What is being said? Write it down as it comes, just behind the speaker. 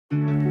This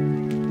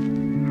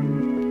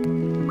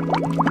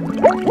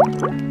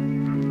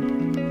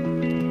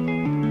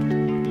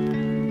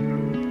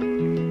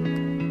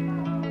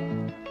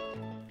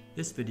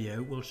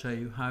video will show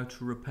you how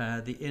to repair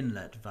the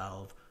inlet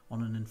valve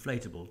on an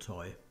inflatable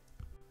toy.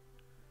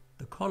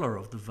 The collar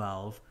of the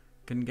valve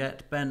can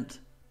get bent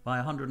by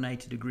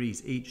 180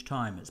 degrees each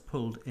time it's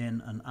pulled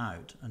in and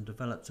out and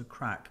develops a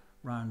crack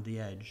round the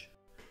edge.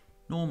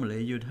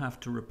 Normally you'd have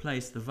to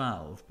replace the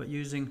valve, but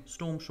using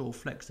Stormsure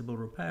Flexible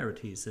Repair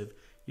Adhesive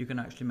you can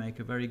actually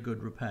make a very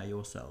good repair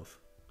yourself.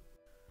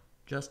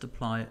 Just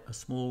apply a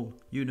small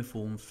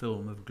uniform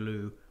film of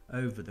glue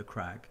over the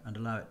crack and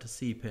allow it to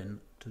seep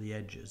in to the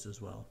edges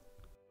as well.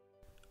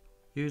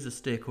 Use a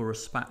stick or a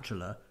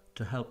spatula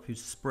to help you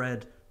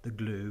spread the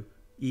glue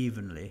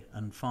evenly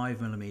and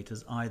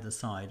 5mm either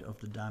side of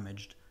the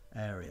damaged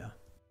area.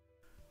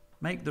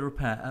 Make the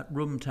repair at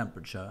room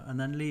temperature and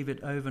then leave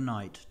it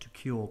overnight to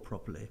cure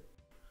properly.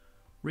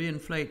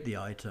 Re-inflate the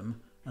item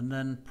and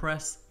then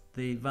press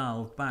the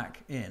valve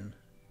back in.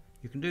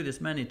 You can do this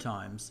many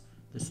times.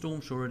 The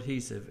Stormsure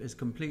adhesive is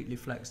completely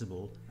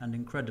flexible and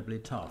incredibly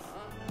tough.